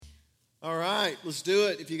right, let's do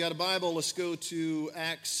it. If you got a Bible, let's go to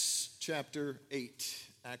Acts chapter 8.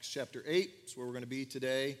 Acts chapter 8 is where we're going to be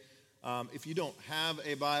today. If you don't have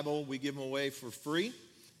a Bible, we give them away for free.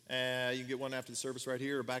 You can get one after the service right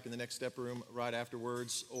here or back in the next step room right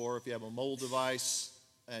afterwards. Or if you have a mobile device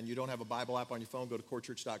and you don't have a Bible app on your phone, go to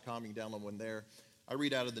corechurch.com. You can download one there. I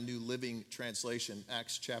read out of the New Living Translation,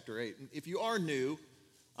 Acts chapter 8. And if you are new,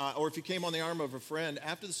 or if you came on the arm of a friend,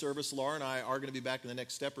 after the service, Laura and I are going to be back in the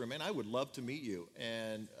next step room, and I would love to meet you.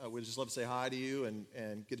 And we'd just love to say hi to you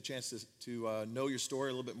and get a chance to know your story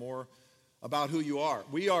a little bit more about who you are.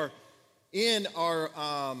 We are in our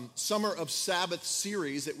Summer of Sabbath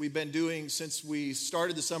series that we've been doing since we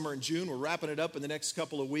started the summer in June. We're wrapping it up in the next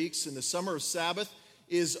couple of weeks. And the Summer of Sabbath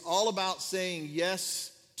is all about saying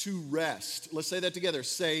yes to rest. Let's say that together.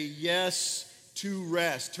 Say yes to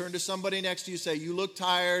rest. Turn to somebody next to you. Say, you look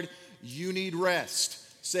tired. You need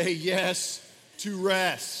rest. Say yes to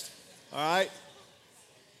rest. All right?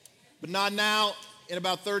 But not now, in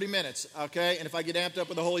about 30 minutes, okay? And if I get amped up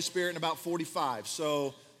with the Holy Spirit, in about 45.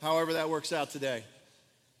 So however that works out today.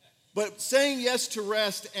 But saying yes to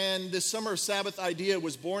rest and this Summer of Sabbath idea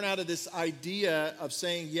was born out of this idea of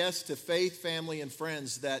saying yes to faith, family, and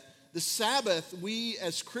friends. That the Sabbath, we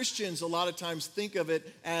as Christians a lot of times think of it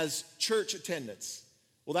as church attendance.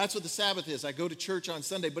 Well, that's what the Sabbath is. I go to church on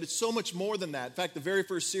Sunday, but it's so much more than that. In fact, the very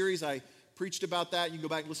first series I preached about that. You can go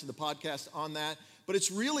back and listen to the podcast on that. But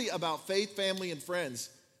it's really about faith, family, and friends.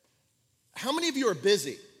 How many of you are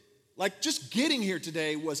busy? Like just getting here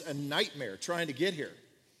today was a nightmare trying to get here.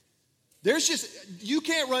 There's just, you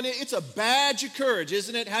can't run in. It's a badge of courage,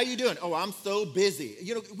 isn't it? How you doing? Oh, I'm so busy.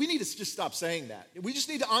 You know, we need to just stop saying that. We just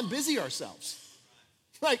need to unbusy ourselves.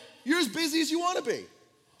 Like, you're as busy as you want to be.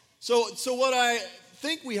 So what I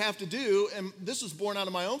think we have to do, and this was born out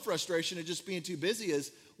of my own frustration of just being too busy,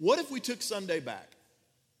 is what if we took Sunday back?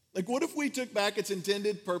 Like, what if we took back its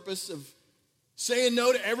intended purpose of saying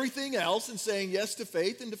no to everything else and saying yes to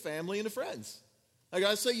faith and to family and to friends? Like,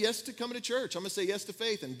 I say yes to coming to church. I'm going to say yes to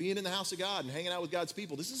faith and being in the house of God and hanging out with God's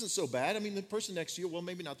people. This isn't so bad. I mean, the person next to you, well,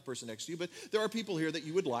 maybe not the person next to you, but there are people here that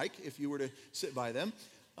you would like if you were to sit by them.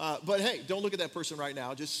 But hey, don't look at that person right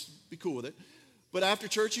now. Just be cool with it. But after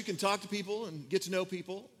church, you can talk to people and get to know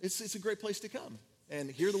people. It's a great place to come and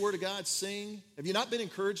hear the word of God, sing. Have you not been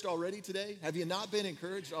encouraged already today? Have you not been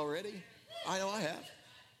encouraged already? I know I have.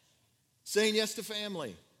 Saying yes to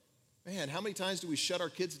family. Man, how many times do we shut our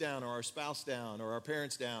kids down or our spouse down or our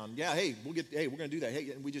parents down? Yeah, we're going to do that. Hey,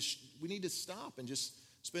 and we need to stop and just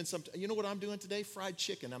spend some time. You know what I'm doing today? Fried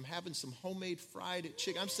chicken. I'm having some homemade fried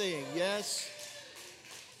chicken. I'm saying yes.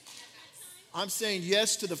 I'm saying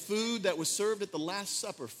yes to the food that was served at the Last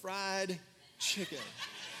Supper, fried chicken.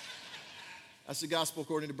 That's the gospel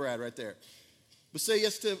according to Brad right there. But say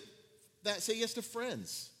yes to that. Say yes to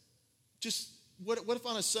friends. Just what if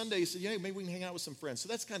on a Sunday you say, yeah, maybe we can hang out with some friends. So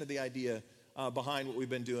that's kind of the idea behind what we've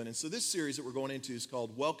been doing. And so this series that we're going into is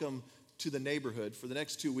called Welcome to the Neighborhood. For the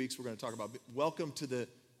next 2 weeks, we're going to talk about Welcome to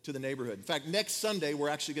the Neighborhood. In fact, next Sunday, we're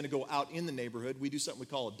actually going to go out in the neighborhood. We do something we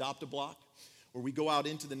call Adopt a Block, where we go out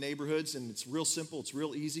into the neighborhoods, and it's real simple, it's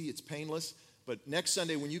real easy, it's painless. But next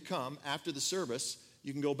Sunday when you come, after the service,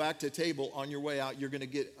 you can go back to a table on your way out. You're going to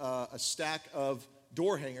get a stack of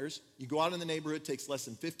door hangers. You go out in the neighborhood, it takes less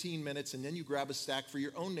than 15 minutes, and then you grab a stack for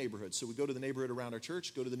your own neighborhood. So we go to the neighborhood around our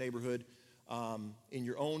church, go to the neighborhood in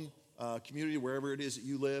your own community, wherever it is that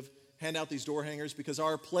you live, hand out these door hangers, because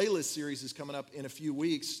our playlist series is coming up in a few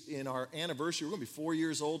weeks in our anniversary. We're going to be 4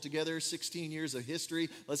 years old together, 16 years of history.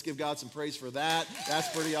 Let's give God some praise for that. That's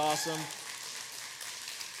pretty awesome.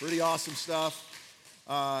 Pretty awesome stuff.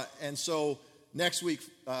 And so next week,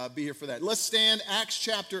 be here for that. Let's stand. Acts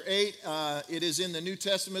chapter 8. It is in the New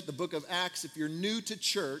Testament, the book of Acts. If you're new to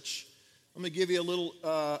church, I'm going to give you a little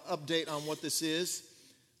update on what this is.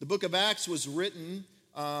 The book of Acts was written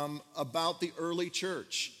about the early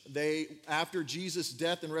church. After Jesus'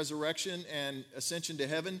 death and resurrection and ascension to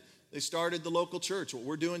heaven, they started the local church. What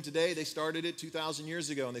we're doing today, they started it 2,000 years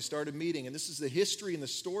ago, and they started meeting. And this is the history and the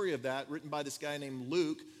story of that, written by this guy named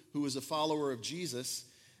Luke, who was a follower of Jesus.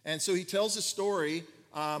 And so he tells a story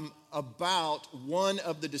about one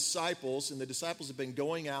of the disciples, and the disciples have been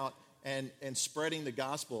going out and spreading the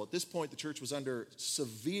gospel. At this point, the church was under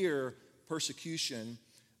severe persecution.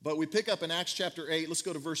 But we pick up in Acts chapter 8. Let's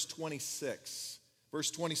go to verse 26. Verse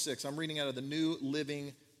 26. I'm reading out of the New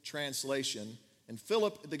Living Translation. And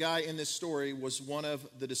Philip, the guy in this story, was one of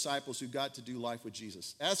the disciples who got to do life with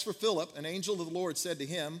Jesus. As for Philip, an angel of the Lord said to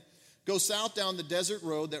him, "Go south down the desert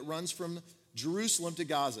road that runs from Jerusalem to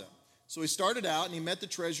Gaza." So he started out and he met the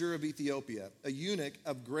treasurer of Ethiopia, a eunuch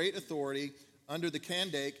of great authority under the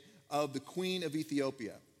Candake of the queen of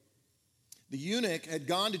Ethiopia. The eunuch had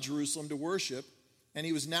gone to Jerusalem to worship, and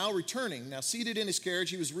he was now returning. Now, seated in his carriage,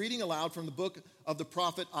 he was reading aloud from the book of the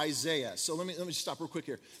prophet Isaiah. So let me just stop real quick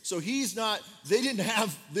here. So they didn't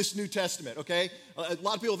have this New Testament, okay? A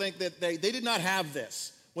lot of people think that they did not have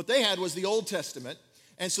this. What they had was the Old Testament.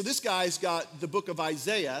 And so this guy's got the book of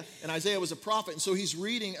Isaiah, and Isaiah was a prophet. And so he's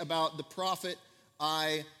reading about the prophet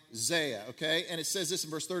Isaiah, okay? And it says this in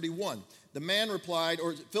verse 31. The man replied,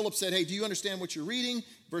 or Philip said, hey, do you understand what you're reading?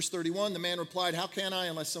 Verse 31, the man replied, how can I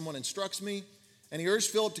unless someone instructs me? And he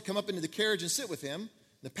urged Philip to come up into the carriage and sit with him.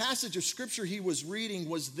 The passage of scripture he was reading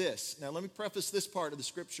was this. Now, let me preface this part of the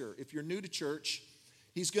scripture. If you're new to church,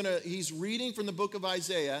 he's reading from the book of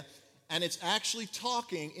Isaiah, and it's actually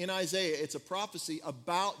talking in Isaiah. It's a prophecy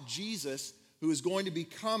about Jesus who is going to be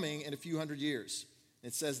coming in a few hundred years.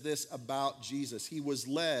 It says this about Jesus. He was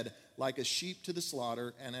led like a sheep to the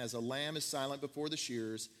slaughter, and as a lamb is silent before the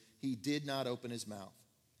shearers, he did not open his mouth.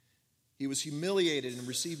 He was humiliated and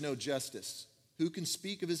received no justice. Who can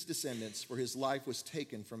speak of his descendants? For his life was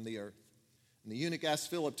taken from the earth. And the eunuch asked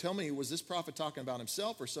Philip, tell me, was this prophet talking about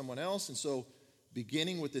himself or someone else? And so,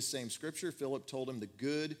 beginning with this same scripture, Philip told him the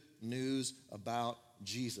good news about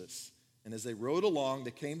Jesus. And as they rode along,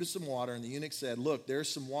 they came to some water, and the eunuch said, look, there's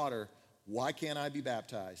some water. Why can't I be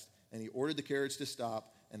baptized? And he ordered the carriage to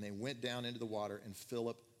stop, and they went down into the water, and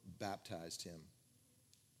Philip baptized him.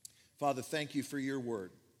 Father, thank you for your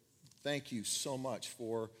word. Thank you so much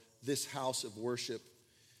for this house of worship.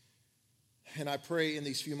 And I pray in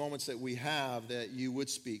these few moments that we have that you would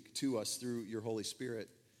speak to us through your Holy Spirit.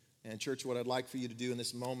 And church, what I'd like for you to do in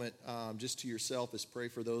this moment, just to yourself, is pray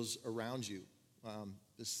for those around you.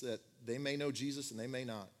 That they may know Jesus and they may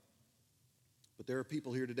not. But there are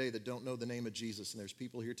people here today that don't know the name of Jesus. And there's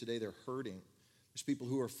people here today that are hurting. There's people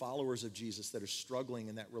who are followers of Jesus that are struggling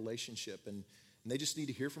in that relationship. And they just need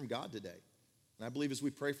to hear from God today. And I believe as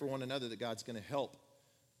we pray for one another that God's going to help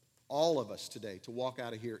all of us today to walk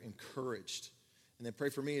out of here encouraged. And then pray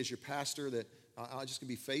for me as your pastor that I'm just going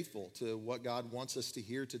to be faithful to what God wants us to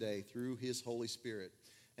hear today through his Holy Spirit.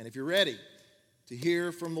 And if you're ready to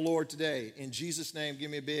hear from the Lord today, in Jesus' name, give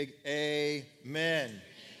me a big amen. Amen.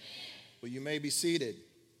 Well, you may be seated.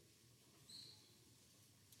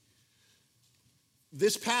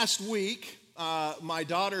 This past week, my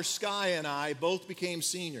daughter Sky and I both became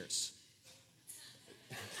seniors.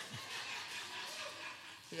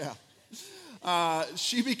 Yeah.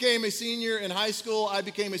 She became a senior in high school. I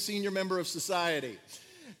became a senior member of society.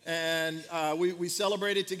 And we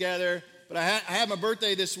celebrated together. But I had my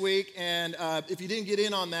birthday this week. And if you didn't get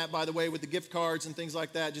in on that, by the way, with the gift cards and things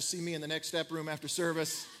like that, just see me in the next step room after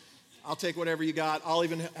service. I'll take whatever you got. I'll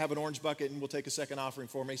even have an orange bucket, and we'll take a second offering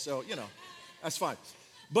for me. So, that's fine.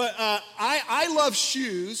 But I love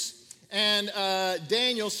shoes. And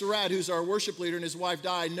Daniel Surratt, who's our worship leader, and his wife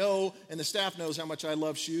Di know, and the staff knows how much I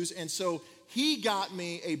love shoes. And so he got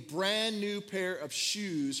me a brand new pair of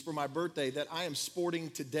shoes for my birthday that I am sporting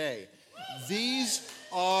today. These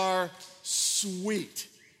are sweet.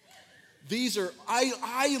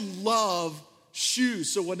 I love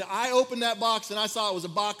shoes. So when I opened that box and I saw it was a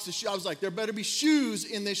box of shoes, I was like, there better be shoes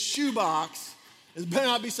in this shoe box. It better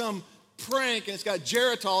not be some prank and it's got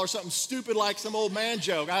Geritol or something stupid like some old man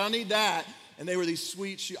joke. I don't need that. And they were these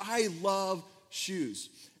sweet shoes. I love shoes.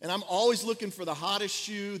 And I'm always looking for the hottest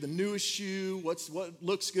shoe, the newest shoe, what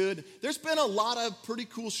looks good. There's been a lot of pretty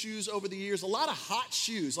cool shoes over the years, a lot of hot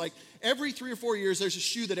shoes. Like every 3 or 4 years, there's a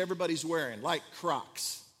shoe that everybody's wearing, like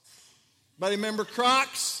Crocs. Anybody remember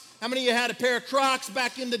Crocs? How many of you had a pair of Crocs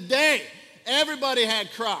back in the day? Everybody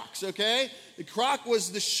had Crocs, okay? The Croc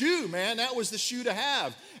was the shoe, man. That was the shoe to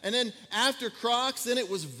have. And then after Crocs, then it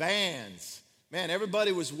was Vans. Man,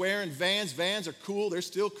 everybody was wearing Vans. Vans are cool. They're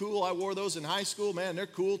still cool. I wore those in high school. Man, they're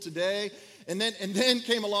cool today. And then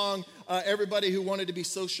came along everybody who wanted to be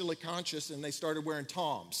socially conscious, and they started wearing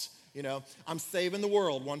Toms. I'm saving the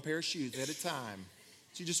world one pair of shoes at a time.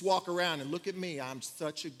 So you just walk around and look at me. I'm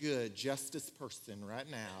such a good justice person right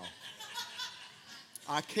now.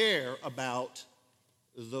 I care about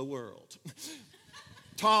the world.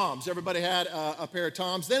 Toms. Everybody had a pair of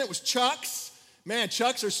Toms. Then it was Chucks. Man,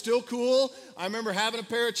 Chucks are still cool. I remember having a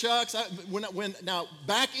pair of Chucks. Now,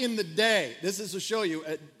 back in the day, this is to show you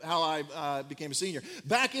how I became a senior.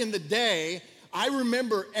 Back in the day, I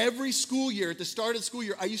remember every school year, at the start of the school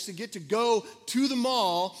year, I used to get to go to the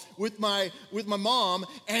mall with my mom,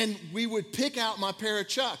 and we would pick out my pair of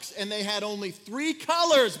Chucks. And they had only 3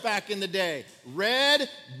 colors back in the day: red,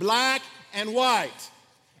 black, and white.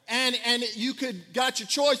 And you got your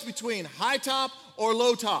choice between high top or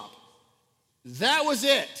low top. That was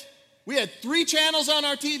it. We had 3 channels on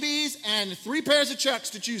our TVs and 3 pairs of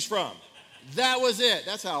Chucks to choose from. That was it.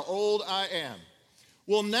 That's how old I am.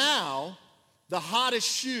 Well, now, the hottest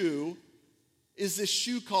shoe is this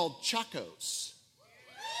shoe called Chacos.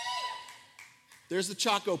 There's the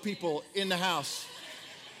Chaco people in the house.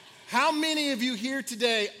 How many of you here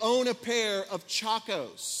today own a pair of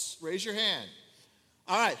Chacos? Raise your hand.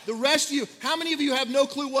 All right, the rest of you, how many of you have no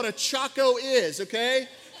clue what a Chaco is, okay?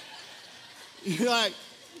 You're like,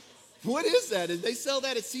 what is that? Did they sell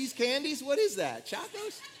that at See's Candies? What is that,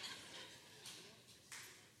 Chacos?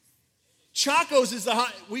 Chacos is the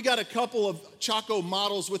hot. We got a couple of Chaco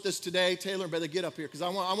models with us today. Taylor, better get up here because I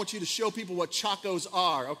want you to show people what Chacos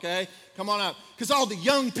are, okay? Come on up. Because all the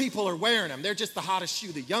young people are wearing them. They're just the hottest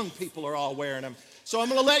shoe. The young people are all wearing them. So I'm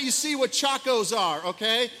going to let you see what Chacos are,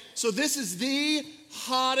 okay? So this is the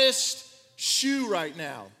hottest shoe right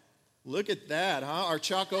now. Look at that, huh? Our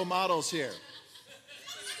Chaco models here.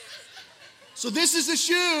 So this is a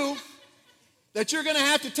shoe that you're going to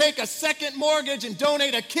have to take a second mortgage and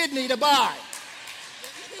donate a kidney to buy.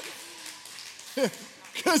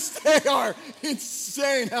 Because they are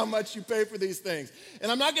insane how much you pay for these things. And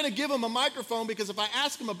I'm not going to give them a microphone because if I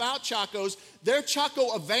ask them about Chacos, they're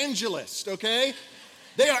Chaco evangelists, okay?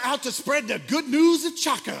 They are out to spread the good news of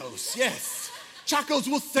Chacos, yes. Chacos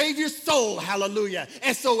will save your soul, hallelujah.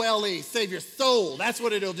 S-O-L-E, save your soul, that's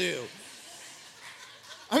what it'll do.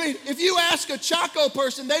 I mean, if you ask a Chaco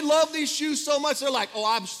person, they love these shoes so much, they're like, oh,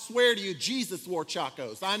 I swear to you, Jesus wore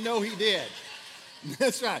Chacos. I know he did.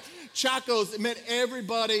 That's right. Chacos, it meant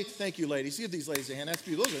everybody. Thank you, ladies. Give these ladies a hand. That's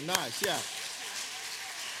beautiful. Those are nice, yeah.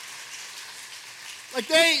 Like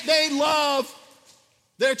they love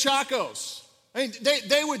their Chacos. I mean,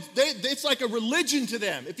 it's like a religion to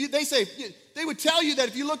them. They would tell you that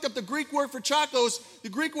if you looked up the Greek word for Chacos, the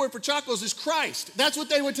Greek word for Chacos is Christ. That's what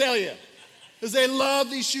they would tell you. Because they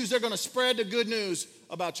love these shoes. They're going to spread the good news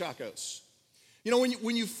about Chacos. You know,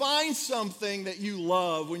 when you find something that you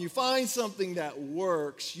love, when you find something that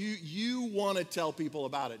works, you want to tell people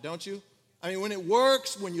about it, don't you? I mean, when it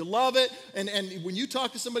works, when you love it, and when you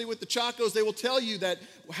talk to somebody with the Chacos, they will tell you that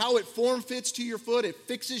how it form fits to your foot, it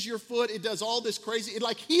fixes your foot, it does all this crazy, it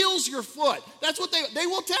like heals your foot. That's what they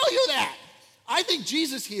will tell you that. I think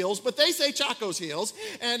Jesus heals, but they say Chacos heals,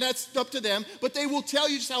 and that's up to them. But they will tell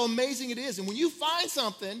you just how amazing it is. And when you find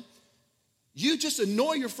something, you just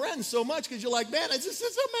annoy your friends so much because you're like, man, it's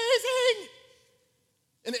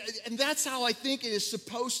amazing. And that's how I think it is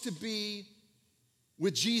supposed to be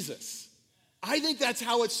with Jesus. I think that's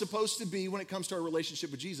how it's supposed to be when it comes to our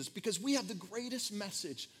relationship with Jesus because we have the greatest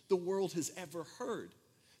message the world has ever heard,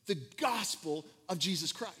 the gospel of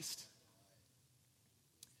Jesus Christ.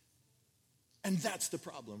 And that's the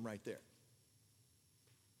problem right there.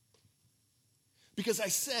 Because I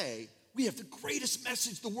say, we have the greatest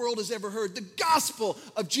message the world has ever heard, the gospel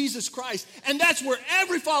of Jesus Christ. And that's where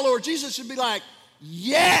every follower of Jesus should be like,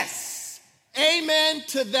 yes, amen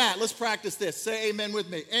to that. Let's practice this. Say amen with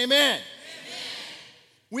me. Amen. Amen.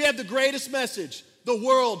 We have the greatest message the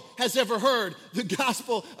world has ever heard, the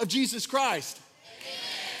gospel of Jesus Christ.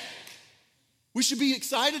 Amen. We should be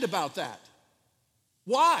excited about that.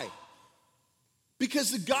 Why?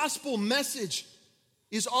 Because the gospel message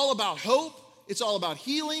is all about hope, it's all about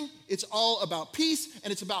healing, it's all about peace,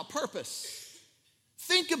 and it's about purpose.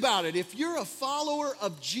 Think about it. If you're a follower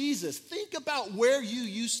of Jesus, think about where you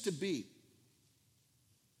used to be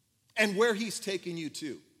and where he's taken you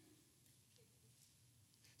to.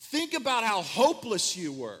 Think about how hopeless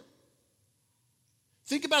you were.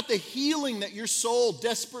 Think about the healing that your soul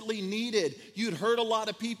desperately needed. You'd hurt a lot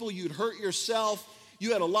of people, you'd hurt yourself,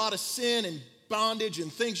 you had a lot of sin and bondage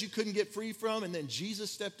and things you couldn't get free from, and then Jesus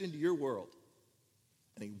stepped into your world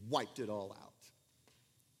and he wiped it all out.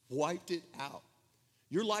 Wiped it out.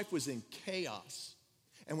 Your life was in chaos.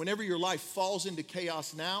 And whenever your life falls into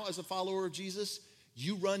chaos now as a follower of Jesus,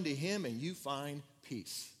 you run to him and you find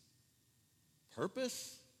peace.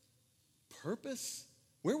 Purpose? Purpose?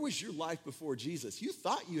 Where was your life before Jesus? You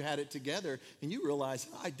thought you had it together and you realized,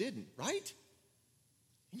 I didn't, right?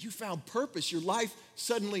 And you found purpose. Your life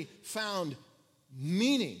suddenly found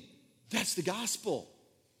meaning. That's the gospel.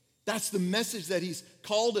 That's the message that he's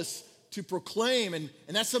called us to proclaim, and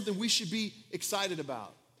that's something we should be excited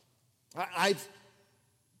about. I've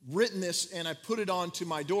written this and I put it onto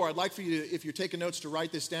my door. I'd like for you to, if you're taking notes, to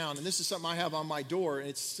write this down. And this is something I have on my door. And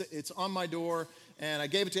it's on my door, and I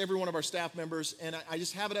gave it to every one of our staff members, and I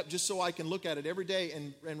just have it up just so I can look at it every day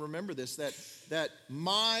and remember this, that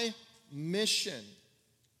my mission,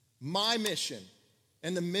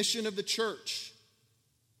 and the mission of the church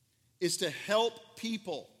is to help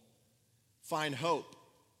people find hope,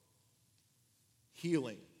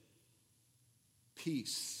 healing,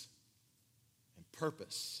 peace, and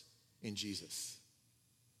purpose in Jesus.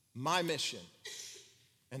 My mission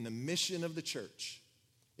and the mission of the church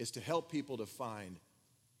is to help people to find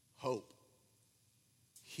hope,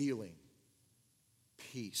 healing,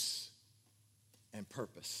 peace, and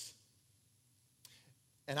purpose.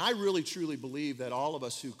 And I really, truly believe that all of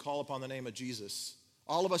us who call upon the name of Jesus,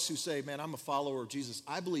 all of us who say, man, I'm a follower of Jesus,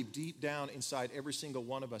 I believe deep down inside every single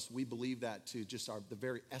one of us, we believe that to just the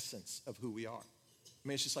very essence of who we are. I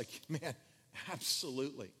mean, it's just like, man,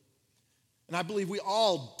 absolutely. And I believe we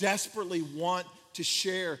all desperately want to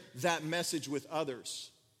share that message with others.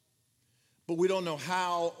 But we don't know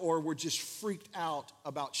how, or we're just freaked out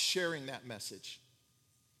about sharing that message.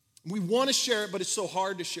 We want to share it, but it's so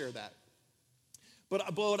hard to share that.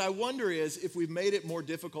 But what I wonder is if we've made it more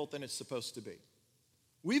difficult than it's supposed to be.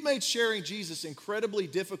 We've made sharing Jesus incredibly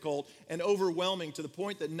difficult and overwhelming to the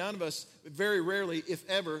point that none of us, very rarely, if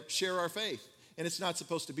ever, share our faith. And it's not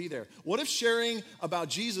supposed to be there. What if sharing about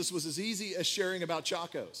Jesus was as easy as sharing about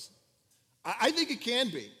Chacos? I think it can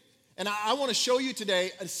be. And I want to show you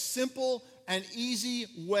today a simple and easy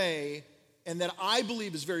way, and that I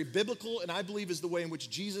believe is very biblical, and I believe is the way in which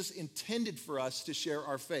Jesus intended for us to share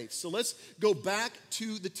our faith. So let's go back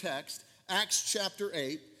to the text, Acts chapter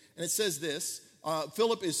 8, and it says this.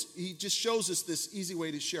 Philip he just shows us this easy way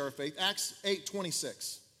to share our faith. Acts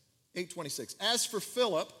 8:26. 8:26. As for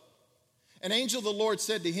Philip, an angel of the Lord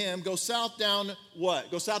said to him, go south down what?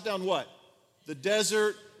 Go south down what? The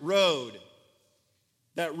desert road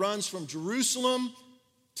that runs from Jerusalem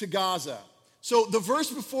to Gaza. So the verse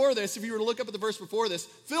before this, if you were to look up at the verse before this,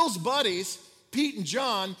 Phil's buddies, Pete and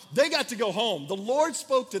John, they got to go home. The Lord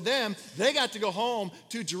spoke to them. They got to go home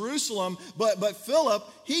to Jerusalem. But Philip,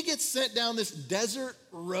 he gets sent down this desert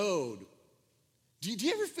road. Do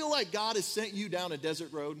you ever feel like God has sent you down a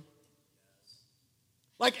desert road?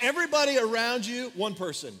 Like everybody around you, one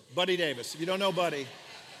person, Buddy Davis. If you don't know Buddy,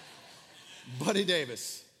 Buddy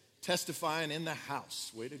Davis, testifying in the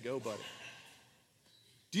house. Way to go, Buddy.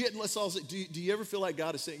 Do you ever feel like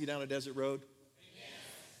God has sent you down a desert road?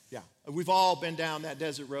 Yeah, we've all been down that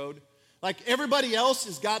desert road. Like everybody else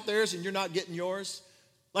has got theirs and you're not getting yours.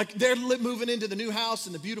 Like they're moving into the new house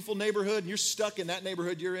in the beautiful neighborhood and you're stuck in that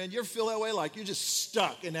neighborhood you're in. You ever feel that way? Like you're just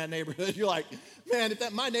stuck in that neighborhood. You're like, man,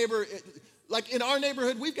 my neighbor, like in our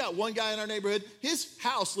neighborhood, we've got one guy in our neighborhood. His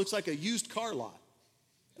house looks like a used car lot.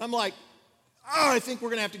 And I'm like, I think we're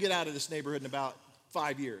going to have to get out of this neighborhood in about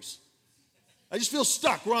 5 years. I just feel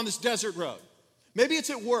stuck. We're on this desert road. Maybe it's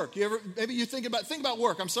at work. Maybe you think about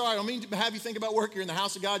work. I'm sorry, I don't mean to have you think about work. You're in the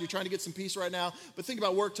house of God. You're trying to get some peace right now. But think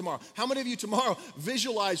about work tomorrow. How many of you tomorrow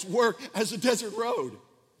visualize work as a desert road?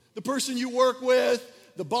 The person you work with,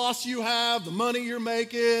 the boss you have, the money you're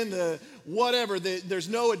making, the whatever. There's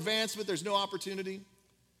no advancement. There's no opportunity.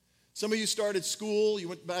 Some of you started school. You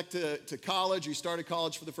went back to college. Or you started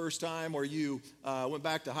college for the first time. Or you went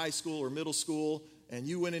back to high school or middle school. And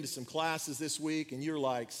you went into some classes this week and you're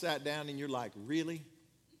like, sat down and you're like, really?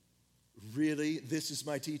 Really? This is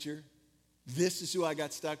my teacher? This is who I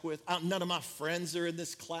got stuck with? None of my friends are in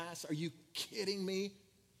this class. Are you kidding me?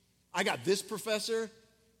 I got this professor?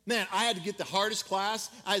 Man, I had to get the hardest class.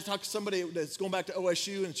 I had to talk to somebody that's going back to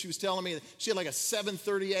OSU and she was telling me that she had like a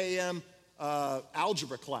 7:30 a.m.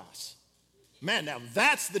 Algebra class. Man, now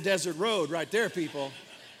that's the desert road right there, people.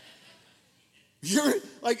 You're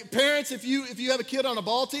like parents, if you have a kid on a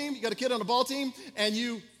ball team, you got a kid on a ball team and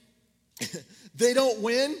they don't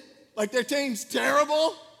win, like their team's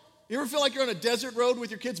terrible. You ever feel like you're on a desert road with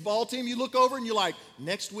your kid's ball team? You look over and you're like,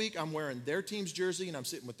 next week I'm wearing their team's jersey and I'm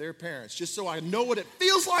sitting with their parents just so I know what it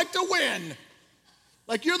feels like to win.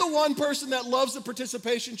 Like you're the one person that loves the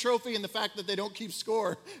participation trophy and the fact that they don't keep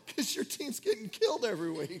score because your team's getting killed every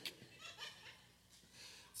week.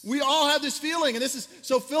 We all have this feeling, and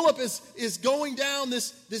so Philip is going down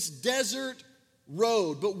this desert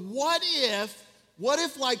road. But what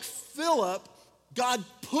if like Philip, God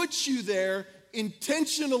puts you there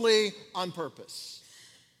intentionally on purpose?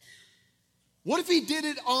 What if he did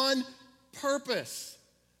it on purpose?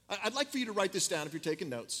 I'd like for you to write this down if you're taking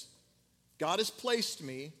notes. God has placed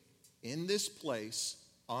me in this place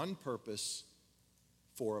on purpose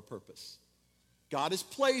for a purpose. God has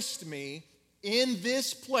placed me in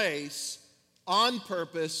this place on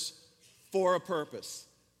purpose for a purpose.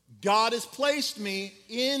 God has placed me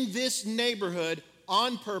in this neighborhood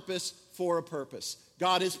on purpose for a purpose.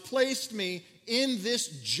 God has placed me in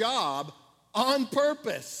this job on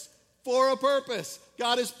purpose for a purpose.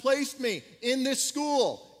 God has placed me in this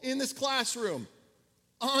school, in this classroom,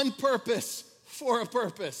 on purpose for a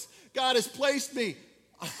purpose. God has placed me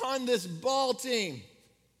on this ball team,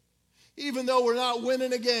 even though we're not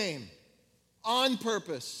winning a game, on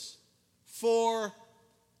purpose for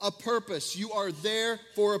a purpose. You are there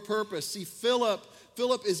for a purpose. See, Philip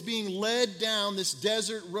is being led down this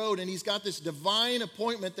desert road, and he's got this divine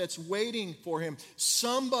appointment that's waiting for him.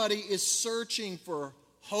 Somebody is searching for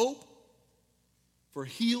hope, for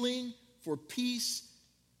healing, for peace,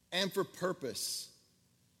 and for purpose.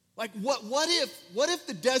 Like, what if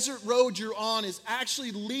the desert road you're on is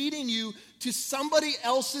actually leading you to somebody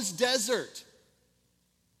else's desert?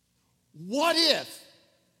 What if?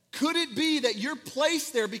 Could it be that you're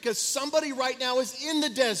placed there because somebody right now is in the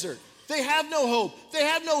desert? They have no hope. They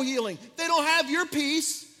have no healing. They don't have your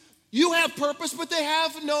peace. You have purpose, but they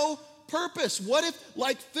have no purpose. What if,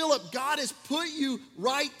 like Philip, God has put you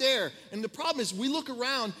right there? And the problem is we look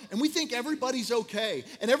around and we think everybody's okay,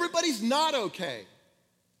 and everybody's not okay.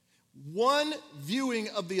 One viewing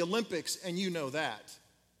of the Olympics, and you know that.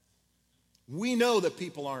 We know that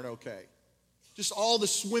people aren't okay. Just all the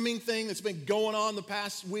swimming thing that's been going on the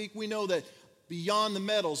past week, we know that beyond the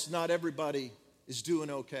medals, not everybody is doing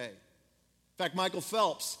okay. In fact, Michael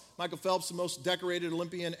Phelps, the most decorated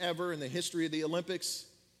Olympian ever in the history of the Olympics.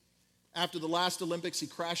 After the last Olympics, he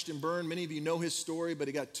crashed and burned. Many of you know his story, but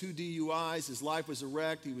he got 2 DUIs. His life was a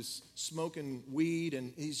wreck. He was smoking weed,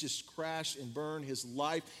 and he's just crashed and burned his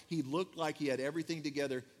life. He looked like he had everything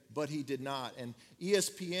together, but he did not. And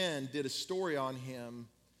ESPN did a story on him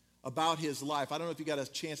about his life. I don't know if you got a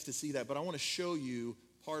chance to see that, but I want to show you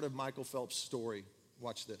part of Michael Phelps' story.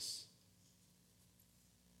 Watch this.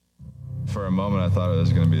 For a moment, I thought it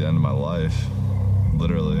was going to be the end of my life,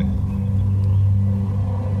 literally.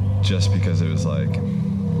 Just because it was like,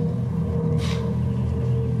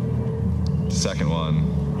 second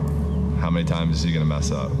one, how many times is he going to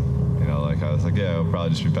mess up? You know, like I was like, yeah, it'll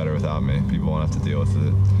probably just be better without me. People won't have to deal with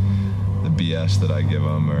the BS that I give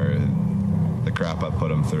them or the crap I put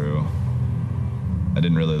them through. I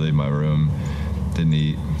didn't really leave my room, didn't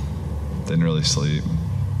eat, didn't really sleep.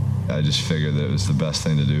 I just figured that it was the best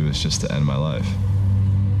thing to do was just to end my life.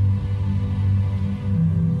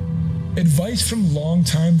 Advice from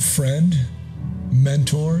longtime friend,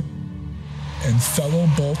 mentor, and fellow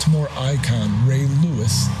Baltimore icon Ray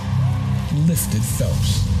Lewis lifted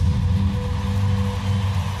Phelps.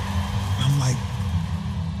 I'm like,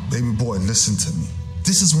 baby boy, listen to me.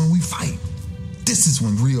 This is when we fight. This is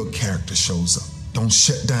when real character shows up. Don't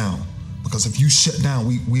shut down, because if you shut down,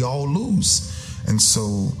 we all lose. And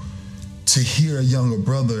so to hear a younger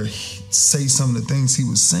brother say some of the things he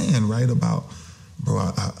was saying, right, about, bro,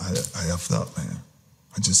 I effed up, man.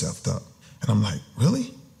 I just effed up. And I'm like,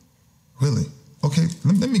 really? Really? Okay,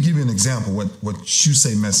 let me give you an example what you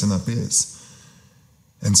say messing up is.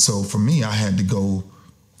 And so for me, I had to go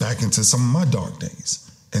back into some of my dark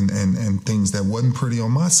days and things that wasn't pretty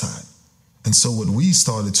on my side. And so what we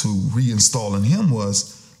started to reinstall in him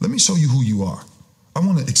was, let me show you who you are. I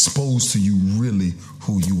want to expose to you really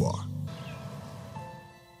who you are.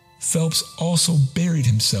 Phelps also buried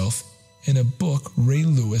himself in a book Ray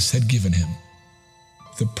Lewis had given him,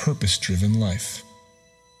 The Purpose-Driven Life.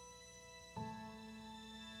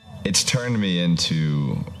 It's turned me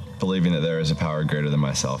into believing that there is a power greater than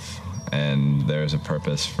myself, and there is a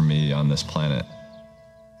purpose for me on this planet.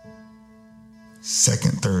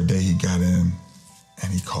 Second, third day he got in,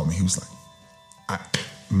 and he called me. He was like,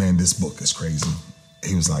 man, this book is crazy.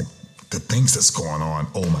 He was like, the things that's going on,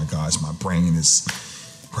 oh my gosh, my brain is,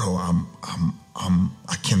 bro,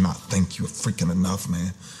 I cannot thank you freaking enough,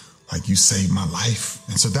 man. Like, you saved my life.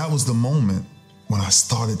 And so that was the moment when I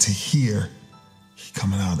started to hear he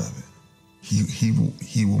coming out of it.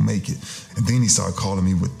 He will make it. And then he started calling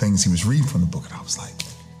me with things he was reading from the book, and I was like,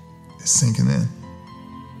 it's sinking in.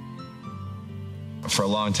 For a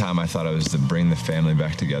long time, I thought I was the bring the family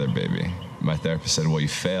back together baby. My therapist said, well, you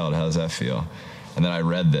failed. How does that feel? And then I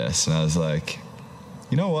read this, and I was like,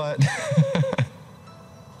 you know what?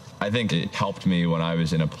 I think it helped me when I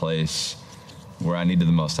was in a place where I needed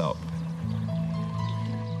the most help.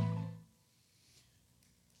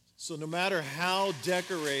 So no matter how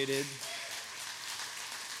decorated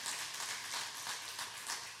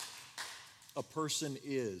a person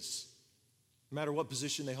is, no matter what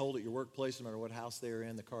position they hold at your workplace, no matter what house they're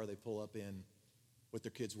in, the car they pull up in, what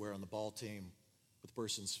their kids wear on the ball team, what the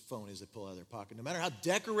person's phone is they pull out of their pocket, no matter how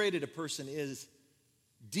decorated a person is,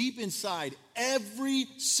 deep inside, every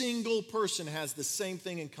single person has the same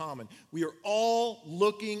thing in common. We are all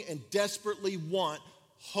looking and desperately want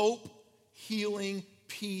hope, healing,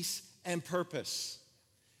 peace, and purpose.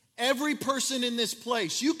 Every person in this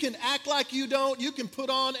place, you can act like you don't, you can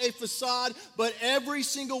put on a facade, but every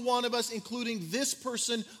single one of us, including this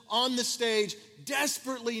person on the stage,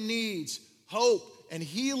 desperately needs hope and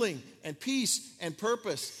healing and peace and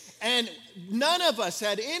purpose. And none of us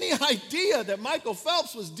had any idea that Michael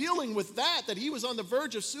Phelps was dealing with that he was on the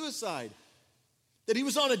verge of suicide, that he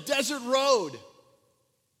was on a desert road.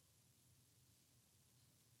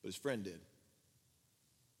 But his friend did.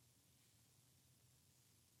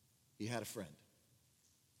 He had a friend.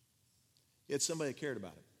 He had somebody that cared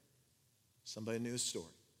about him. Somebody knew his story.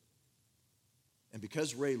 And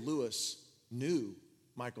because Ray Lewis knew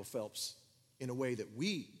Michael Phelps in a way that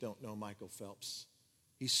we don't know Michael Phelps,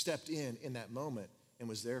 he stepped in that moment and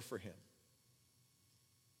was there for him.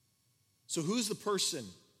 So who's the person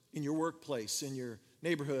in your workplace, in your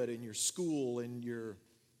neighborhood, in your school,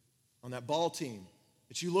 on that ball team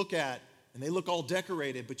that you look at and they look all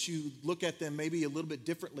decorated, but you look at them maybe a little bit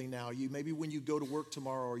differently now? Maybe when you go to work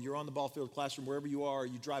tomorrow, or you're on the ball field classroom, wherever you are, or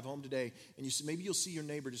you drive home today, and maybe you'll see your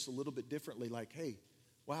neighbor just a little bit differently, like, hey,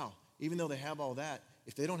 wow, even though they have all that,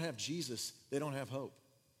 if they don't have Jesus, they don't have hope.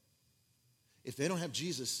 If they don't have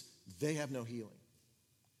Jesus, they have no healing.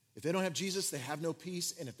 If they don't have Jesus, they have no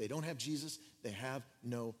peace. And if they don't have Jesus, they have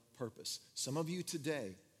no purpose. Some of you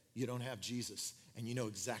today, you don't have Jesus, and you know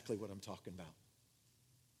exactly what I'm talking about.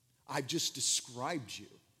 I've just described you.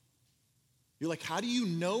 You're like, how do you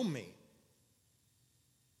know me?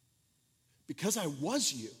 Because I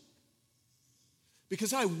was you.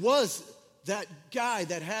 Because I was that guy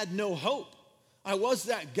that had no hope. I was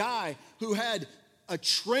that guy who had a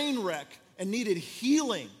train wreck and needed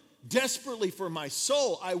healing desperately for my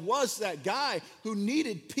soul. I was that guy who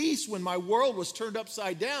needed peace when my world was turned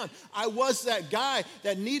upside down. I was that guy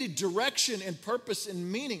that needed direction and purpose and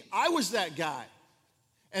meaning. I was that guy.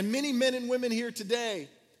 And many men and women here today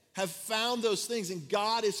have found those things, and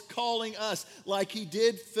God is calling us, like he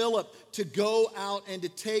did Philip, to go out and to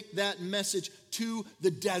take that message to the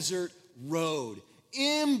desert road.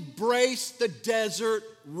 Embrace the desert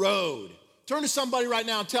road. Turn to somebody right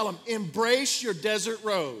now and tell them, embrace your desert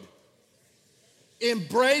road.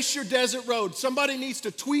 Embrace your desert road. Somebody needs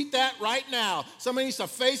to tweet that right now. Somebody needs to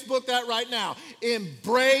Facebook that right now.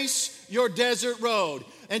 Embrace your desert road.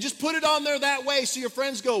 And just put it on there that way so your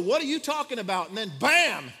friends go, what are you talking about? And then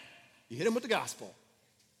bam, you hit them with the gospel.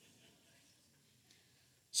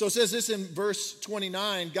 So it says this in verse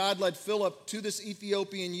 29, God led Philip to this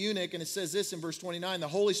Ethiopian eunuch, and it says this in verse 29, the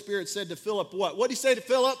Holy Spirit said to Philip, what? What did he say to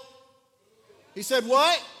Philip? He said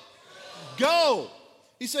what? Go.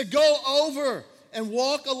 He said, go over and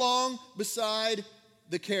walk along beside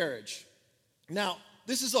the carriage. Now,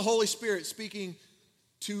 this is the Holy Spirit speaking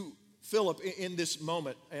to Philip in this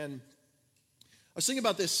moment. And I was thinking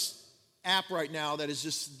about this app right now that is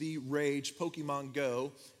just the rage, Pokemon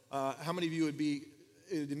Go. How many of you would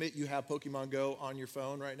admit you have Pokemon Go on your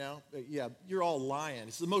phone right now? Yeah, you're all lying.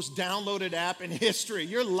 It's the most downloaded app in history.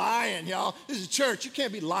 You're lying, y'all. This is church. You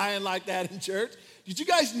can't be lying like that in church. Did you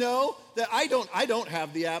guys know that I don't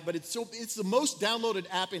have the app, but it's the most downloaded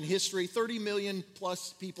app in history. 30 million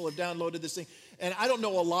plus people have downloaded this thing. And I don't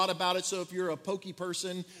know a lot about it, so if you're a pokey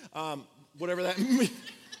person, whatever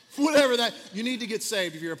that you need to get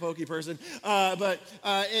saved if you're a pokey person. But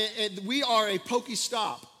we are a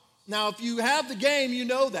Pokestop. Now, if you have the game, you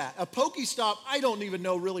know that. A Pokestop, I don't even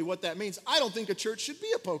know really what that means. I don't think a church should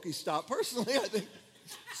be a Pokestop. Personally, I think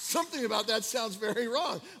something about that sounds very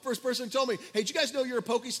wrong. First person told me, hey, did you guys know you're a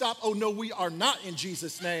Pokestop? Oh, no, we are not, in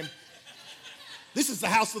Jesus' name. This is the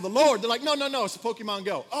house of the Lord. They're like, no, it's a Pokemon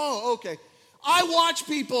Go. Oh, okay. I watch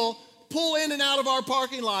people pull in and out of our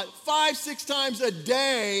parking lot 5-6 times a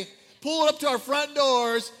day, pull up to our front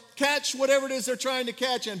doors, catch whatever it is they're trying to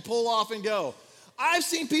catch, and pull off and go. I've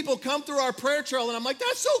seen people come through our prayer trail, and I'm like,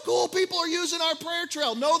 that's so cool. People are using our prayer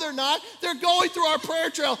trail. No, they're not. They're going through our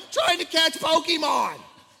prayer trail trying to catch Pokemon.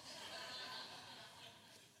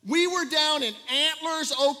 We were down in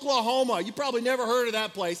Antlers, Oklahoma. You probably never heard of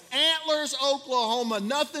that place. Antlers, Oklahoma.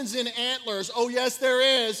 Nothing's in Antlers. Oh, yes, there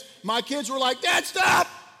is. My kids were like, Dad, stop.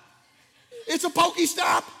 It's a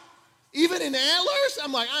Pokestop. Even in Antlers?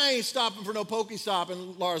 I'm like, I ain't stopping for no Pokestop.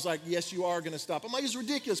 And Laura's like, yes, you are going to stop. I'm like, it's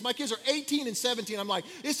ridiculous. My kids are 18 and 17. I'm like,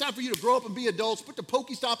 it's time for you to grow up and be adults. Put the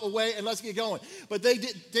Pokestop away and let's get going. But they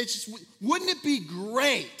just, wouldn't it be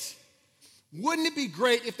great? Wouldn't it be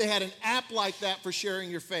great if they had an app like that for sharing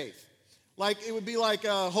your faith? Like, it would be like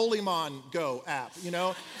a Holymon Go app, you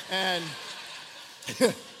know? And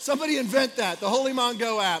somebody invent that, the Holymon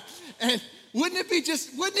Go app. And wouldn't it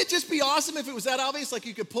just be awesome if it was that obvious? Like,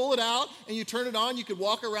 you could pull it out and you turn it on, you could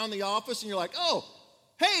walk around the office and you're like, oh,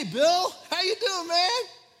 hey, Bill, how you doing, man?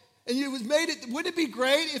 And wouldn't it be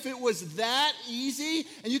great if it was that easy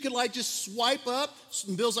and you could like just swipe up?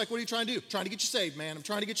 And Bill's like, what are you trying to do? Trying to get you saved, man. I'm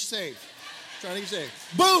trying to get you saved. Trying to get you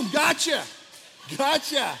saved. Boom, gotcha.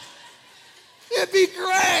 It'd be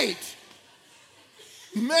great.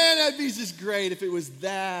 Man, that'd be just great if it was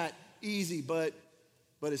that easy, but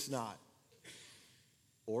it's not.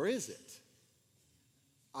 Or is it?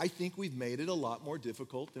 I think we've made it a lot more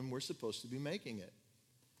difficult than we're supposed to be making it.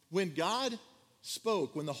 When God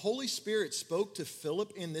spoke, when the Holy Spirit spoke to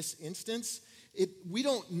Philip in this instance, we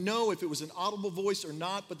don't know if it was an audible voice or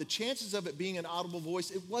not, but the chances of it being an audible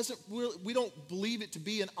voice, we don't believe it to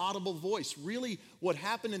be an audible voice. Really, what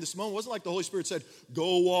happened in this moment wasn't like the Holy Spirit said,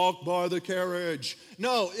 go walk by the carriage.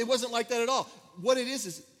 No, it wasn't like that at all. What it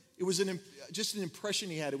is it was just an impression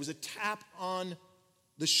he had. It was a tap on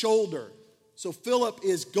the shoulder. So Philip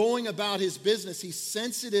is going about his business. He's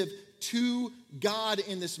sensitive to God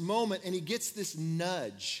in this moment, and he gets this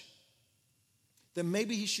nudge that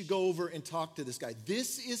maybe he should go over and talk to this guy.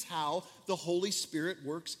 This is how the Holy Spirit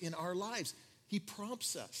works in our lives. He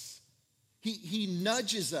prompts us. He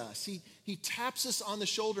nudges us. He taps us on the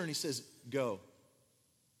shoulder and he says, go.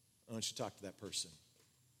 I want you to talk to that person.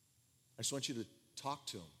 I just want you to talk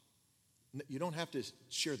to him. You don't have to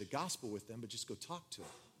share the gospel with them, but just go talk to them.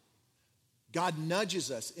 God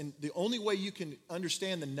nudges us, and the only way you can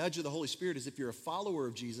understand the nudge of the Holy Spirit is if you're a follower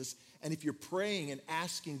of Jesus and if you're praying and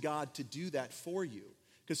asking God to do that for you.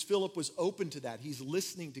 Because Philip was open to that. He's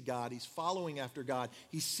listening to God. He's following after God.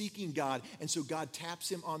 He's seeking God. And so God taps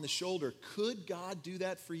him on the shoulder. Could God do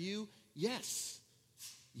that for you? Yes.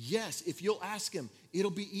 Yes. If you'll ask him,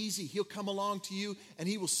 it'll be easy. He'll come along to you and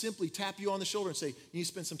he will simply tap you on the shoulder and say, you need to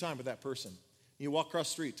spend some time with that person. You walk across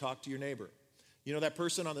the street, talk to your neighbor. You know that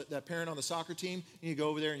person, that parent on the soccer team, you need to go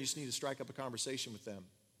over there and you just need to strike up a conversation with them.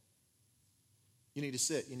 You need to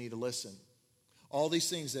sit, you need to listen. All these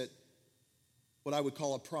things that, what I would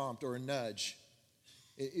call a prompt or a nudge.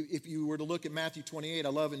 If you were to look at Matthew 28, I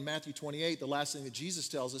love in Matthew 28, the last thing that Jesus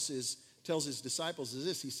tells his disciples is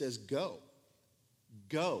this. He says, go.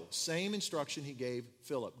 Go. Same instruction he gave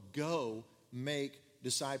Philip. Go make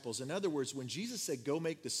disciples. In other words, when Jesus said, go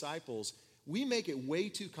make disciples, we make it way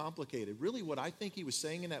too complicated. Really, what I think he was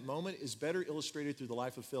saying in that moment is better illustrated through the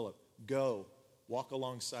life of Philip. Go. Walk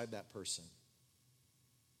alongside that person.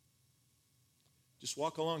 Just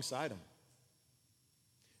walk alongside them.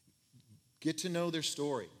 Get to know their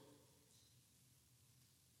story.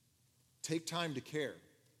 Take time to care.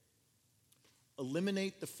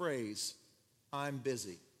 Eliminate the phrase, I'm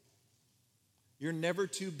busy. You're never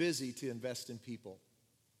too busy to invest in people.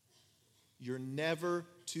 You're never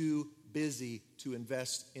too busy to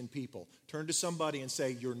invest in people. Turn to somebody and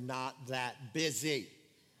say, you're not that busy.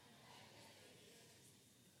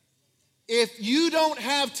 If you don't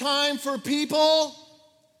have time for people,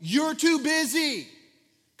 you're too busy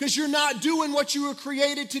because you're not doing what you were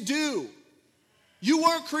created to do. You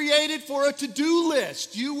weren't created for a to-do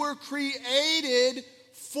list. You were created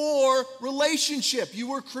for relationship.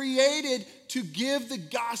 You were created to give the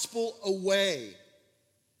gospel away.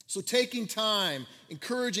 So taking time,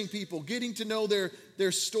 encouraging people, getting to know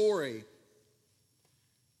their story.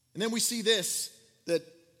 And then we see this, that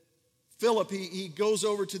Philip, he goes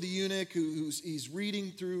over to the eunuch he's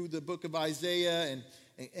reading through the book of Isaiah,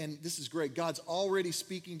 and this is great. God's already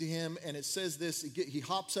speaking to him, and it says this, he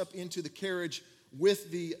hops up into the carriage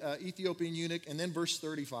with the Ethiopian eunuch, and then verse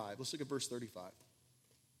 35. Let's look at verse 35.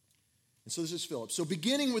 And so this is Philip. So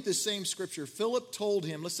beginning with this same scripture, Philip told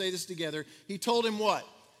him, let's say this together, he told him what?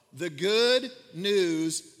 The good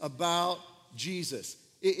news about Jesus.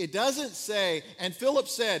 It doesn't say, and Philip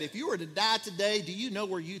said, if you were to die today, do you know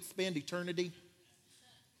where you'd spend eternity?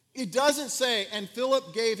 It doesn't say, and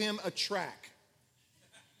Philip gave him a tract.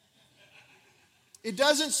 It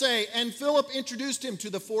doesn't say, and Philip introduced him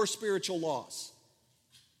to the 4 spiritual laws.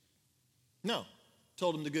 No,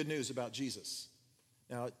 told him the good news about Jesus.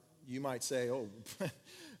 Now, you might say, oh,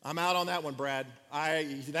 I'm out on that one, Brad.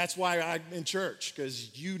 That's why I'm in church,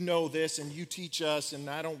 because you know this and you teach us, and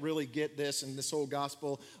I don't really get this and this whole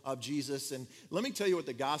gospel of Jesus. And let me tell you what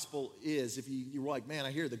the gospel is. If you're like, man,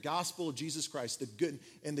 I hear the gospel of Jesus Christ,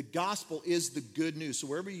 and the gospel is the good news. So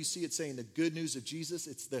wherever you see it saying the good news of Jesus,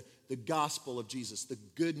 it's the gospel of Jesus, the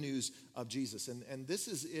good news of Jesus. And this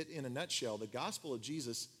is it in a nutshell. The gospel of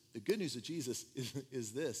Jesus, the good news of Jesus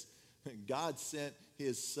is this. God sent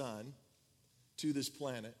his son to this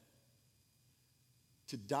planet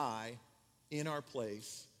to die in our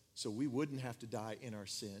place so we wouldn't have to die in our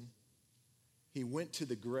sin. He went to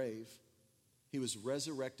the grave. He was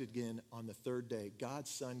resurrected again on the 3rd day. God's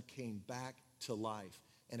son came back to life.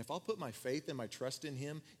 And if I'll put my faith and my trust in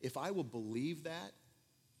him, if I will believe that,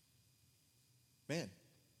 man,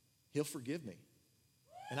 he'll forgive me.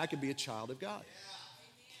 And I can be a child of God.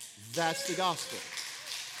 That's the gospel.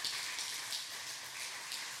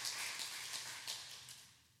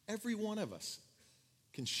 Every one of us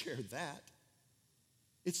can share that.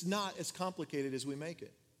 It's not as complicated as we make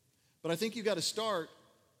it. But I think you've got to start.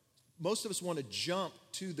 Most of us want to jump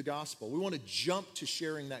to the gospel. We want to jump to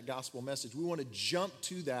sharing that gospel message. We want to jump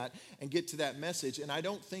to that and get to that message. And I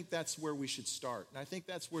don't think that's where we should start. And I think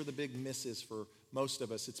that's where the big miss is for most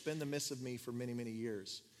of us. It's been the miss of me for many, many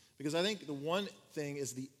years. Because I think the one thing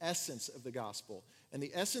is the essence of the gospel. And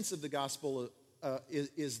the essence of the gospel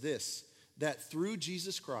is this, that through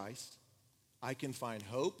Jesus Christ, I can find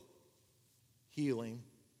hope, healing,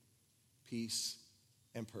 peace,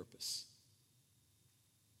 and purpose.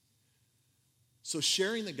 So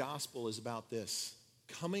sharing the gospel is about this,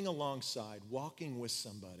 coming alongside, walking with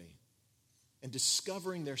somebody, and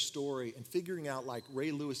discovering their story and figuring out, like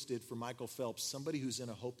Ray Lewis did for Michael Phelps, somebody who's in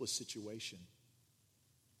a hopeless situation,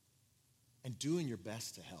 and doing your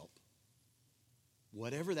best to help.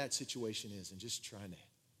 Whatever that situation is, and just trying to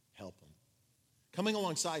help them. Coming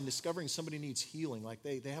alongside and discovering somebody needs healing, like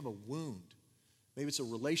they have a wound. Maybe it's a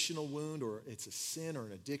relational wound, or it's a sin or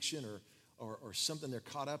an addiction or something they're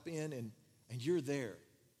caught up in, and you're there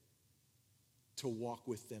to walk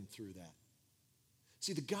with them through that.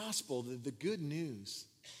 See, the gospel, the good news,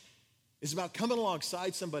 is about coming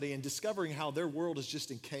alongside somebody and discovering how their world is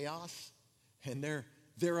just in chaos, and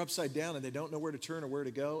they're upside down and they don't know where to turn or where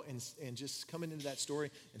to go, and just coming into that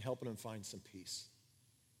story and helping them find some peace.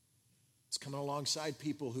 It's coming alongside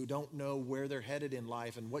people who don't know where they're headed in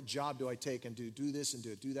life and what job do I take and do this and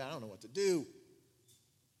do that. I don't know what to do.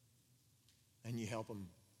 And you help them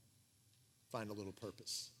find a little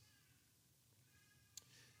purpose.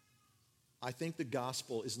 I think the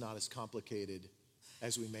gospel is not as complicated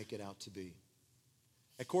as we make it out to be.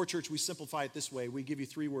 At Core Church, we simplify it this way. We give you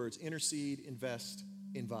 3 words: intercede, invest,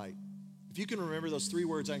 invite. If you can remember those 3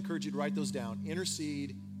 words, I encourage you to write those down.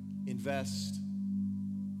 Intercede, invest,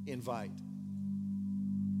 invite.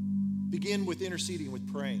 Begin with interceding,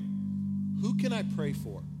 with praying. Who can I pray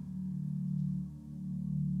for?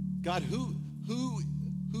 God,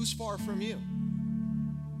 who's far from you?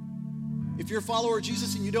 If you're a follower of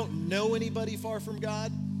Jesus and you don't know anybody far from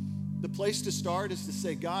God, the place to start is to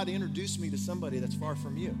say, God, introduce me to somebody that's far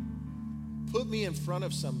from you. Put me in front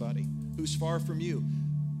of somebody who's far from you,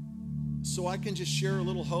 so I can just share a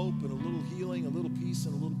little hope and a little healing, a little peace,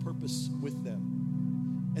 and a little purpose with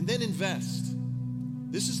them. And then invest.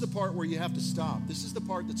 This is the part where you have to stop. This is the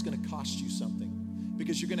part that's going to cost you something,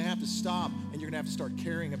 because you're going to have to stop and you're going to have to start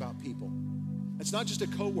caring about people. It's not just a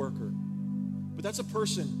coworker, but that's a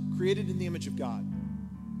person created in the image of God.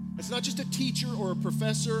 It's not just a teacher or a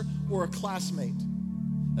professor or a classmate.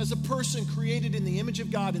 As a person created in the image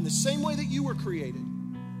of God in the same way that you were created.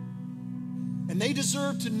 And they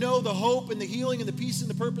deserve to know the hope and the healing and the peace and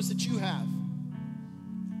the purpose that you have.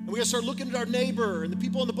 And we got to start looking at our neighbor and the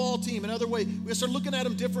people on the ball team another way. We got to start looking at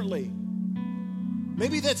them differently.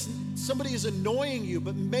 Maybe that's somebody is annoying you,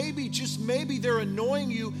 but maybe, just maybe, they're annoying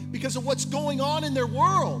you because of what's going on in their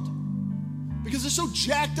world. Because they're so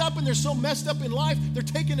jacked up and they're so messed up in life, they're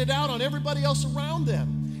taking it out on everybody else around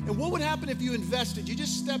them. And what would happen if you invested? You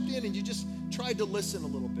just stepped in and you just tried to listen a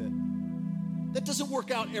little bit. That doesn't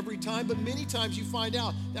work out every time, but many times you find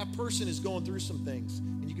out that person is going through some things,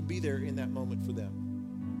 and you can be there in that moment for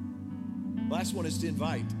them. Last one is to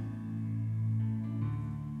invite.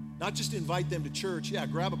 Not just invite them to church. Yeah,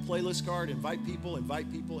 grab a playlist card, invite people,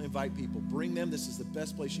 invite people, invite people. Bring them. This is the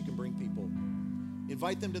best place you can bring people.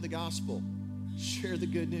 Invite them to the gospel. Share the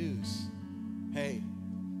good news. Hey,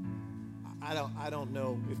 I don't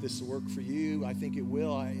know if this will work for you. I think it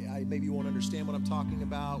will. I maybe you won't understand what I'm talking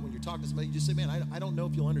about. When you're talking to somebody, you just say, man, I don't know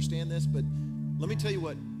if you'll understand this, but let me tell you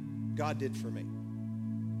what God did for me.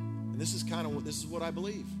 And this is what I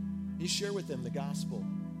believe. You share with them the gospel.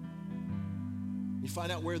 You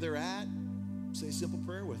find out where they're at, say a simple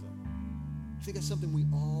prayer with them. I think that's something we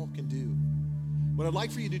all can do. What I'd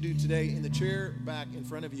like for you to do today, in the chair back in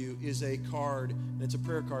front of you is a card, and it's a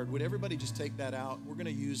prayer card. Would everybody just take that out? We're going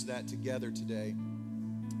to use that together today.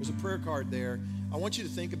 There's a prayer card there. I want you to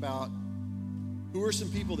think about who are some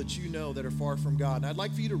people that you know that are far from God. And I'd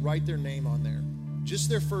like for you to write their name on there. Just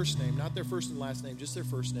their first name, not their first and last name, just their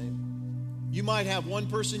first name. You might have one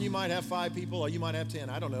person, you might have 5 people, or you might have 10,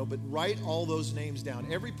 I don't know, but write all those names down.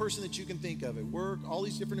 Every person that you can think of at work, all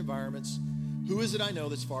these different environments. Who is it I know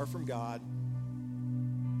that's far from God?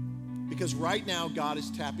 Because right now, God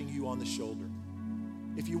is tapping you on the shoulder.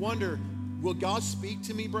 If you wonder, will God speak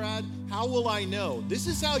to me, Brad? How will I know? This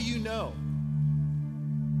is how you know.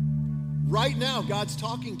 Right now, God's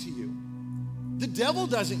talking to you. The devil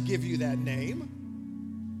doesn't give you that name.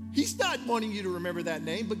 He's not wanting you to remember that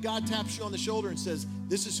name, but God taps you on the shoulder and says,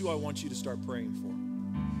 this is who I want you to start praying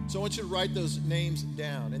for. So I want you to write those names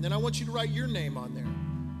down. And then I want you to write your name on there.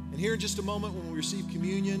 And here in just a moment when we receive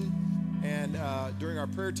communion and during our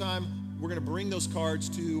prayer time, we're going to bring those cards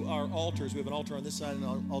to our altars. We have an altar on this side and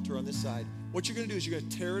an altar on this side. What you're going to do is you're going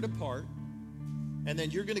to tear it apart, and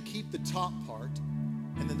then you're going to keep the top part,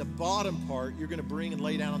 and then the bottom part you're going to bring and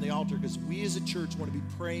lay down on the altar, because we as a church want to be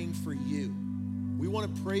praying for you. We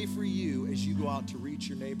want to pray for you as you go out to reach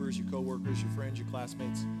your neighbors, your coworkers, your friends, your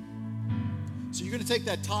classmates. So you're going to take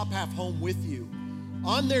that top half home with you.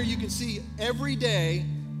 On there you can see every day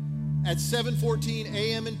at 7:14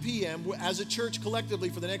 a.m. and p.m. as a church collectively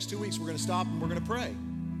for the next 2 weeks, we're going to stop and we're going to pray.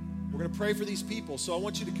 We're going to pray for these people. So I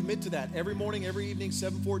want you to commit to that every morning, every evening,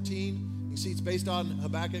 7:14. You can see it's based on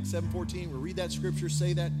Habakkuk 7:14. We'll read that scripture,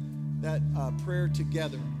 say that prayer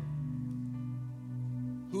together.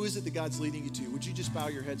 Who is it that God's leading you to? Would you just bow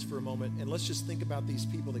your heads for a moment and let's just think about these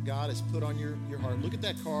people that God has put on your heart. Look at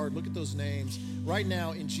that card. Look at those names. Right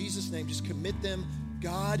now, in Jesus' name, just commit them.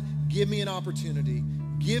 God, give me an opportunity.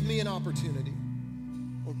 Give me an opportunity.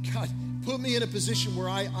 Oh, God, put me in a position where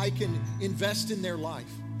I can invest in their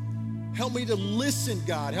life. Help me to listen,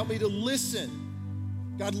 God. Help me to listen.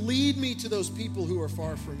 God, lead me to those people who are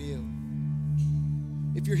far from you.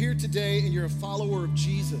 If you're here today and you're a follower of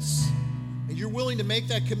Jesus, and you're willing to make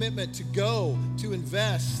that commitment to go, to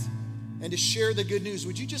invest, and to share the good news,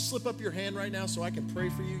 would you just slip up your hand right now so I can pray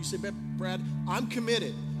for you? You say, Brad, I'm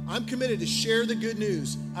committed. I'm committed to share the good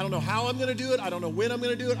news. I don't know how I'm going to do it. I don't know when I'm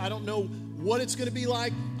going to do it. I don't know what it's going to be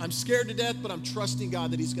like. I'm scared to death, but I'm trusting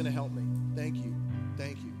God that he's going to help me. Thank you.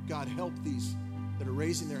 Thank you. God, help these that are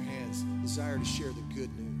raising their hands, desire to share the good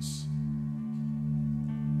news.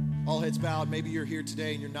 All heads bowed. Maybe you're here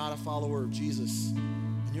today and you're not a follower of Jesus.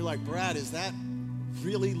 And you're like, Brad, is that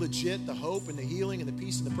really legit? The hope and the healing and the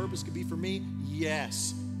peace and the purpose could be for me?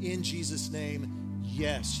 Yes. In Jesus' name,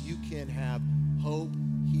 yes, you can have hope,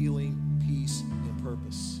 healing, peace, and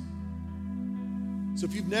purpose. So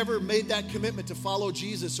if you've never made that commitment to follow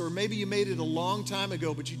Jesus, or maybe you made it a long time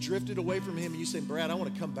ago, but you drifted away from him and you say, Brad, I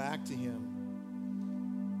want to come back to him.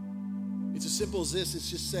 It's as simple as this. It's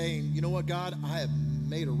just saying, you know what, God, I have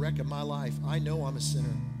made a wreck of my life. I know I'm a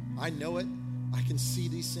sinner. I know it. I can see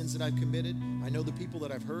these sins that I've committed. I know the people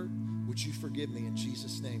that I've hurt. Would you forgive me in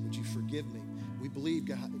Jesus' name? Would you forgive me? We believe,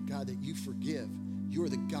 God, that you forgive. You're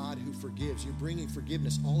the God who forgives. You're bringing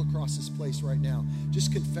forgiveness all across this place right now.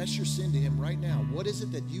 Just confess your sin to him right now. What is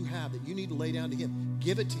it that you have that you need to lay down to him?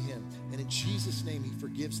 Give it to him. And in Jesus' name, he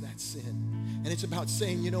forgives that sin. And it's about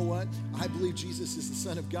saying, you know what? I believe Jesus is the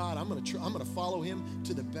Son of God. I'm going to follow him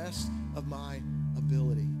to the best of my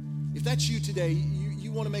ability. If that's you today,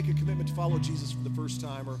 you want to make a commitment to follow Jesus for the first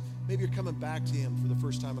time, or maybe you're coming back to him for the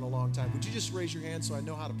first time in a long time, would you just raise your hand so I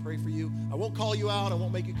know how to pray for you? I won't call you out. I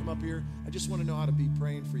won't make you come up here. I just want to know how to be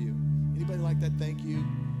praying for you. Anybody like that? Thank you.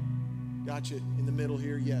 Got you in the middle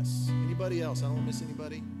here. Yes. Anybody else? I don't want to miss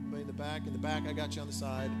anybody. Anybody in the back? In the back, I got you on the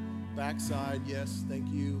side. Back side. Yes.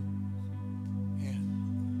 Thank you.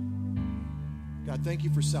 Man. God, thank you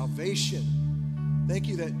for salvation. Thank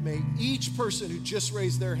you that may each person who just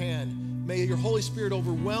raised their hand, may your Holy Spirit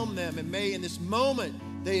overwhelm them, and may in this moment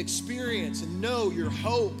they experience and know your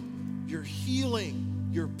hope, your healing,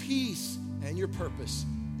 your peace, and your purpose.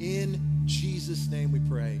 In Jesus' name we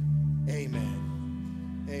pray.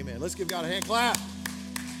 Amen. Amen. Let's give God a hand clap.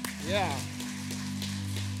 Yeah.